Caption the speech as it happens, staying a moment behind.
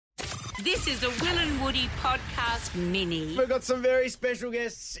This is the Will and Woody podcast mini. We've got some very special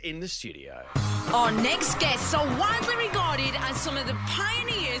guests in the studio. Our next guests are widely regarded as some of the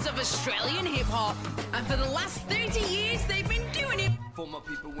pioneers of Australian hip-hop. And for the last 30 years, they've been doing it For my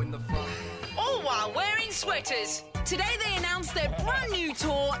people in the front. all while wearing sweaters. Today they announced their brand new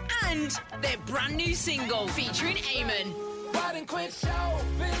tour and their brand new single featuring Eamon.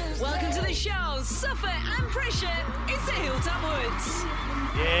 Welcome to the show, Suffer and Pressure. It's the Hilltop Woods.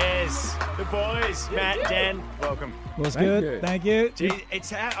 Yes, the boys, Matt, Dan, welcome. What's good? Thank you. Gee,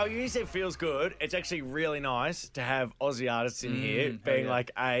 you said it feels good. It's actually really nice to have Aussie artists in here being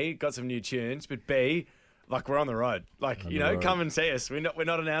like, A, got some new tunes, but B, like we're on the road. Like, come and see us. We're not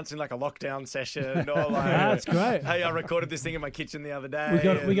announcing like a lockdown session or like That's great. Hey, I recorded this thing in my kitchen the other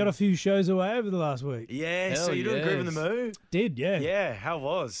day. We got a few shows away over the last week. Yeah, so you're doing Groove in the Moo? Did, yeah. Yeah, how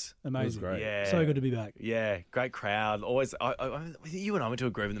was? Amazing. great. Yeah. So good to be back. Yeah, great crowd. Always, you and I went to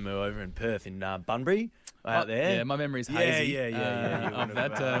a Groove in the Moo over in Perth in Bunbury. Out there. Yeah, my memory's hazy. Yeah. Of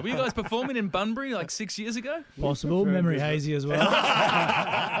that. Were you guys performing in Bunbury like 6 years ago? Possible. Memory hazy as well.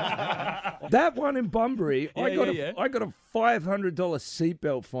 That one in Bunbury, I got yeah. a $500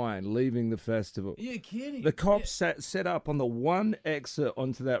 seatbelt fine leaving the festival. You're kidding. The cops set up on the one exit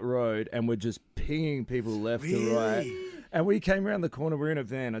onto that road and were just pinging people left and right. And we came around the corner. We're in a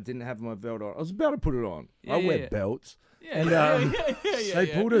van. I didn't have my belt on. I was about to put it on. I wear belts. They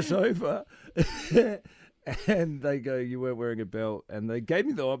pulled us over. And they go, you weren't wearing a belt. And they gave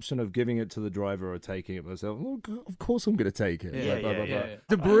me the option of giving it to the driver or taking it myself. Well, of course I'm going to take it. Yeah.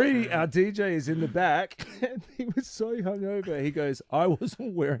 Debris, our DJ, is in the back. And he was so hungover. He goes, I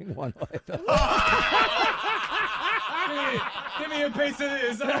wasn't wearing one either. Give me a piece of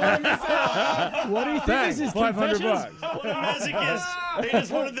this. I don't want to miss out. What do you think is his confessions? $500. What a masochist. He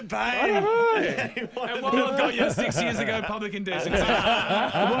just wanted the pain. And while I've got you 6 years ago, public indecency.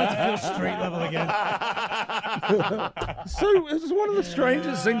 I wanted to feel street level again. So it was one of the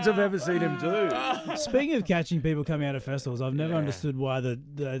strangest things I've ever seen him do. Speaking of catching people coming out of festivals, I've never understood why they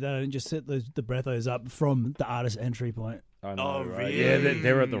don't just set the breathos up from the artist entry point. I know, Oh, right? really? Yeah,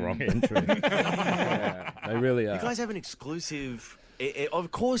 they're at the wrong entry. Yeah, they really are. You guys have an exclusive.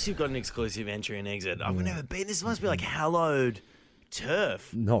 Of course, you've got an exclusive entry and exit. I've never been. This must be like hallowed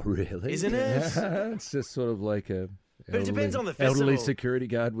turf, Not really. isn't it? It's just sort of like a. But it depends on the elderly festival. security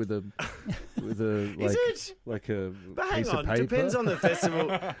guard with a like it? like a But hang piece on, of paper. depends on the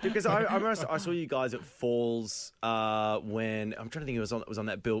festival. Because I saw you guys at Falls when I'm trying to think it was on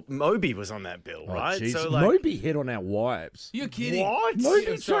that bill. Moby was on that bill, right? Jeez. So like, Moby hit on our wives. You're kidding. what?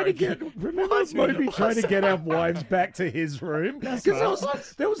 Moby tried to get. Remember, What? Moby tried to get our wives back to his room because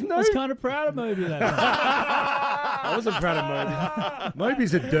there was no. I was kind of proud of Moby that night. I wasn't proud of Moby.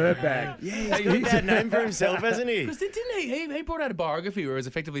 Moby's a dirtbag. Yeah, he's got a bad name for himself, hasn't he? Because didn't he brought out a biography where he was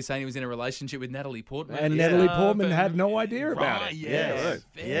effectively saying he was in a relationship with Natalie Portman. And Natalie Portman had no idea about Right, it. yes.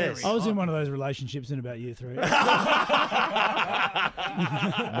 Yeah, yes. Very I was in one of those relationships in about year 3.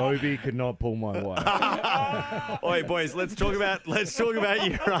 Moby could not pull my wife. Oi, boys, let's talk about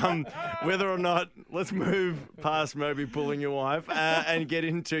your whether or not let's move past Moby pulling your wife and get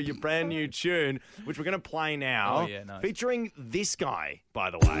into your brand new tune, which we're going to play now. Oh, yeah, nice. Featuring this guy, by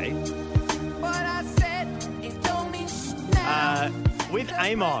the way, with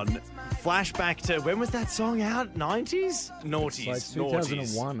Amon. Flashback to when was that song out? 90s? Noughties. Like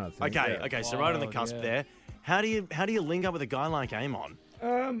 2001, I think. Okay, yeah. okay, so right on the Wow, cusp yeah. there. How do you link up with a guy like Amon?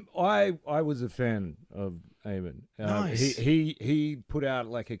 I was a fan of Eamon. Nice. He put out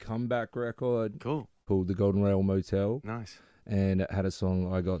like a comeback record Cool. called The Golden Rail Motel. Nice. And it had a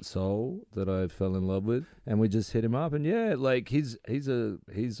song I Got Soul that I fell in love with, and we just hit him up. And yeah, like he's a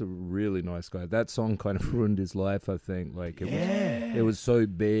really nice guy. That song kind of ruined his life, I think. Like it was so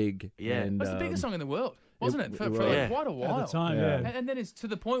big. Yeah. and, It was the biggest song in the world, wasn't it? For like Yeah. quite a while. At the time, Yeah. yeah. And then it's to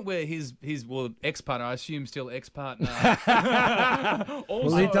the point where his ex-partner, I assume still ex-partner.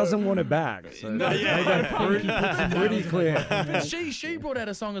 Well, he doesn't want it back. So they made that pretty clear. But she brought out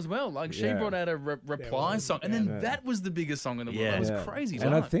a song as well. Like she Yeah. brought out a reply song, and then that was the biggest song in the world. Yeah. It was Yeah. crazy.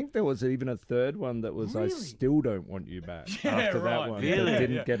 And I time. think there was even a third one that was I Really? Still Don't Want You Back Yeah, after that right. one. Really? That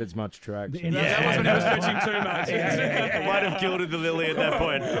didn't get as much traction. that was when he was stretching too much. It might have gilded the lily at that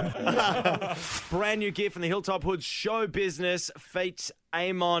point. Brand new gear from the Hilltop Hoods Show Business. Feats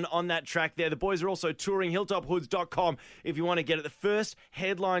Amon on that track there. The boys are also touring hilltophoods.com if you want to get it. The first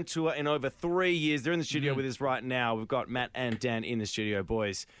headline tour in over 3 years. They're in the studio with us right now. We've got Matt and Dan in the studio,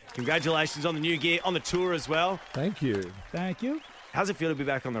 boys. Congratulations on the new gear, on the tour as well. Thank you. Thank you. How's it feel to be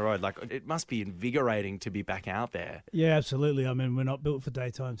back on the road? Like, it must be invigorating to be back out there. Yeah, absolutely. I mean, we're not built for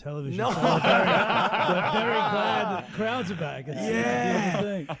daytime television. No. So we're very glad that crowds are back. It's a beautiful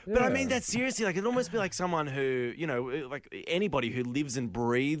thing. But I mean, that's seriously, like, it'd almost be like someone who, you know, like anybody who lives and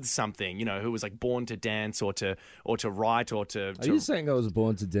breathes something, you know, who was like born to dance or to write or to. Are you saying I was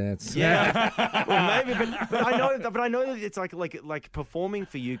born to dance? Yeah, well, maybe, but I know that it's like performing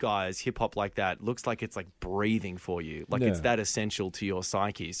for you guys, hip hop like that looks like it's like breathing for you, like it's that essential to your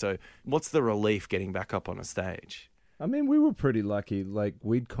psyche. So, what's the relief getting back up on a stage? I mean, we were pretty lucky. Like,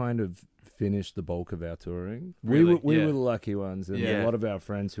 we'd kind of finished the bulk of our touring. Really? We were the lucky ones, and Yeah. a lot of our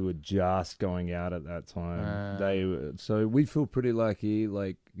friends who were just going out at that time, so we feel pretty lucky.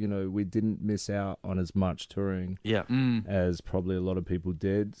 Like, you know, we didn't miss out on as much touring Yeah. as probably a lot of people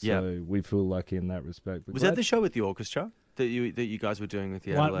did. So Yeah. we feel lucky in that respect. We're Was glad- that the show with the orchestra that you guys were doing with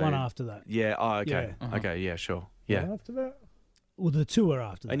the Adelaide? One after that. Yeah. Oh, okay. Yeah. Okay. Yeah. Sure. Yeah. after that? Well, the tour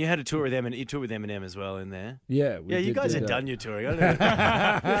after that. And you had a tour with them, and you toured with Eminem as well in there. Yeah. We Yeah, you did guys do had that. done your touring. I don't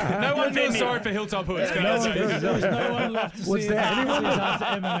know. No one feels sorry for Hilltop Hoods, guys. There was no one left to Was see there us anyone?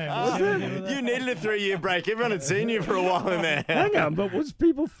 after Eminem. You needed a 3-year break. Everyone had seen you for a while in there. Hang on, but was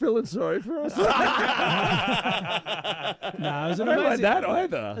people feeling sorry for us? No, it was an I don't like amazing. that It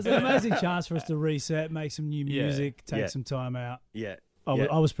either. was an amazing chance for us to reset, make some new Yeah. music, take Yeah. some time out. Yeah.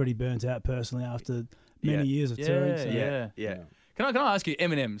 I was pretty burnt out personally after many years of touring. So. Yeah. Can I ask you,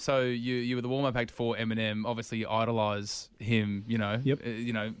 Eminem? So you were the warm-up act for Eminem. Obviously, you idolise him. You know, Yep.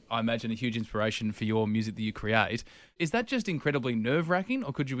 You know, I imagine a huge inspiration for your music that you create. Is that just incredibly nerve-wracking,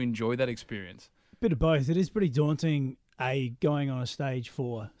 or could you enjoy that experience? Bit of both. It is pretty daunting, going on a stage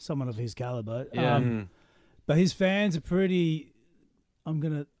for someone of his caliber. Yeah. But his fans are pretty. I'm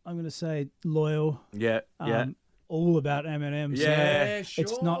gonna say loyal. Yeah. Yeah. All about Eminem. Yeah, so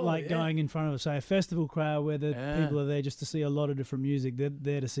it's not like going in front of, say, a festival crowd where the Yeah. people are there just to see a lot of different music. They're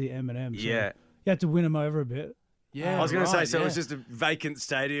there to see Eminem. So Yeah. you have to win them over a bit. Yeah, I was going to say, so it was just a vacant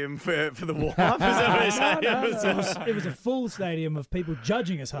stadium for the warm-up? Is that what you're saying? It was a full stadium of people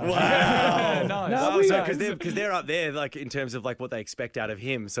judging us hard. Wow. Nice. Because they're up there, like, in terms of like what they expect out of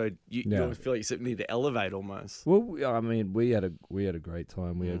him. So you always feel like you sort of need to elevate almost. Well, I mean, we had a great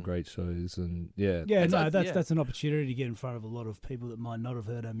time. We had great shows, and yeah, Yeah, It's no, like- that's an opportunity to get in front of a lot of people that might not have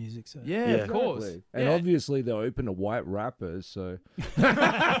heard our music. So Yeah, Yeah. of course. Exactly. And Yeah. obviously they're open to white rappers, so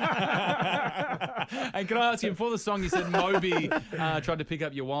And can I ask you, before the song, you said Moby tried to pick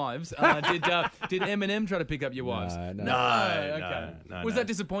up your wives. Did Eminem try to pick up your wives? No. No, Okay. no, Was no. that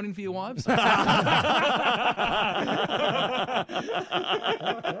disappointing for your wives?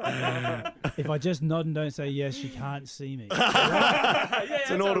 if I just nod and don't say yes, she can't see me. It's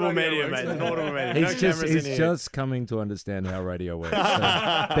an audible medium, mate. It's an audible medium. he's No cameras in he's here. just coming to understand how radio works.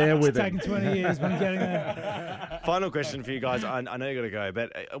 So bear with Taking him. 20 years, but I'm getting there. Final question for you guys. I know you got to go,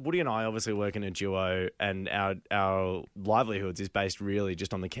 but Woody and I obviously work in a duo, and our livelihoods is based really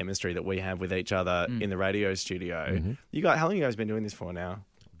just on the chemistry that we have with each other in the radio studio. You guys, how long have you guys been doing this for now?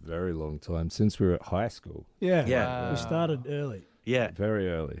 Very long time since we were at high school. Yeah, Yeah. we started early. Yeah. Very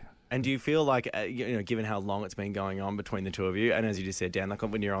early. And do you feel like, given how long it's been going on between the two of you, and as you just said, Dan, like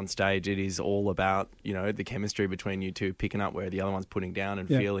when you're on stage, it is all about, the chemistry between you two picking up where the other one's putting down and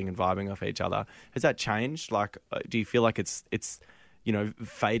feeling and vibing off each other. Has that changed? Like, do you feel like it's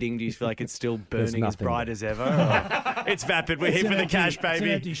fading? Do you feel like it's still burning as nothing bright as ever? Or- it's vapid. We're here for the cash, It's an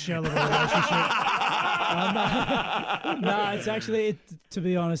baby. empty shell of a relationship. No, it's actually, to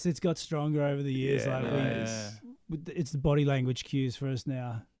be honest, it's got stronger over the years. It's the body language cues for us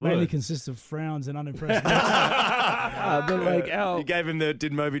now. Mainly consists of frowns and unimpressed looks. But like You gave him the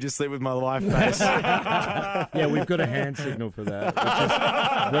 "Did Moby just sleep with my wife?" face. yeah, we've got a hand signal for that, which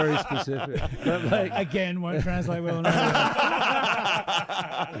is very specific. But like, Again, won't translate well enough.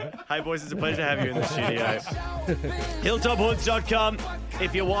 Hey, boys, it's a pleasure to have you in the studio. HilltopHoods.com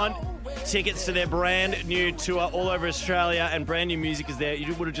if you want tickets to their brand new tour all over Australia, and brand new music is there.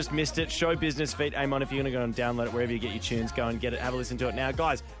 You would have just missed it. Show Business feat. Amon, if you're going to go and download it wherever you get your tunes, go and get it. Have a listen to it now.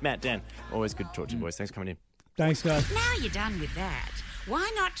 Guys, Matt, Dan, always good to talk to you, boys. Thanks for coming in. Thanks, guys. Now you're done with that, why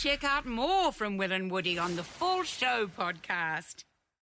not check out more from Will and Woody on the Full Show podcast?